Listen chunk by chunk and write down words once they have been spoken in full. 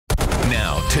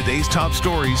Now, today's top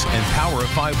stories and Power of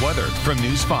 5 weather from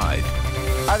News 5.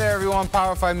 Hi there, everyone.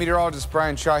 Power 5 meteorologist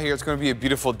Brian Shaw here. It's going to be a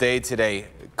beautiful day today.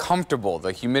 Comfortable.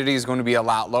 The humidity is going to be a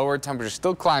lot lower. Temperatures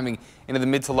still climbing into the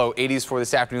mid to low 80s for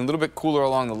this afternoon. A little bit cooler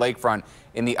along the lakefront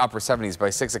in the upper 70s. By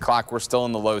 6 o'clock, we're still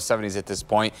in the low 70s at this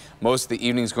point. Most of the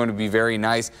evening is going to be very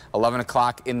nice. 11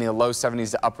 o'clock in the low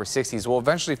 70s to upper 60s. We'll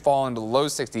eventually fall into the low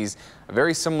 60s. A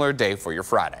very similar day for your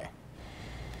Friday.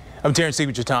 I'm Terrence Lee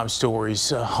with your top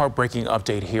stories. A heartbreaking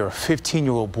update here. A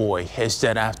 15-year-old boy is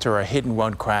dead after a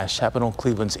hit-and-run crash happened on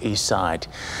Cleveland's east side.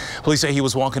 Police say he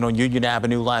was walking on Union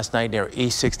Avenue last night near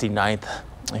East 69th.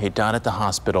 He died at the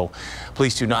hospital.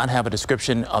 Police do not have a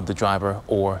description of the driver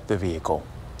or the vehicle.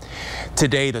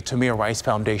 Today, the Tamir Rice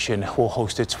Foundation will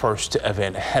host its first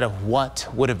event ahead of what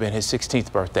would have been his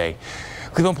 16th birthday.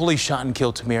 Cleveland police shot and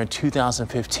killed Tamir in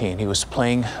 2015. He was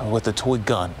playing with a toy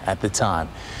gun at the time.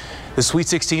 The Sweet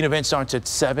 16 event starts at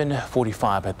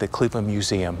 7:45 at the Cleveland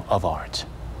Museum of Art.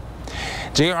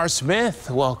 J.R.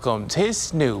 Smith welcomed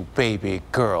his new baby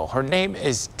girl. Her name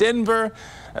is Denver.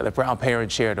 The proud parent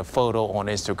shared a photo on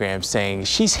Instagram saying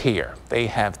she's here. They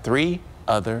have 3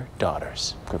 other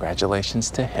daughters. Congratulations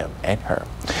to him and her.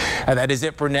 And that is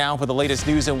it for now. For the latest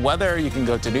news and weather, you can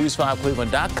go to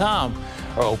news5cleveland.com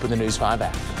or open the News 5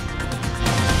 app.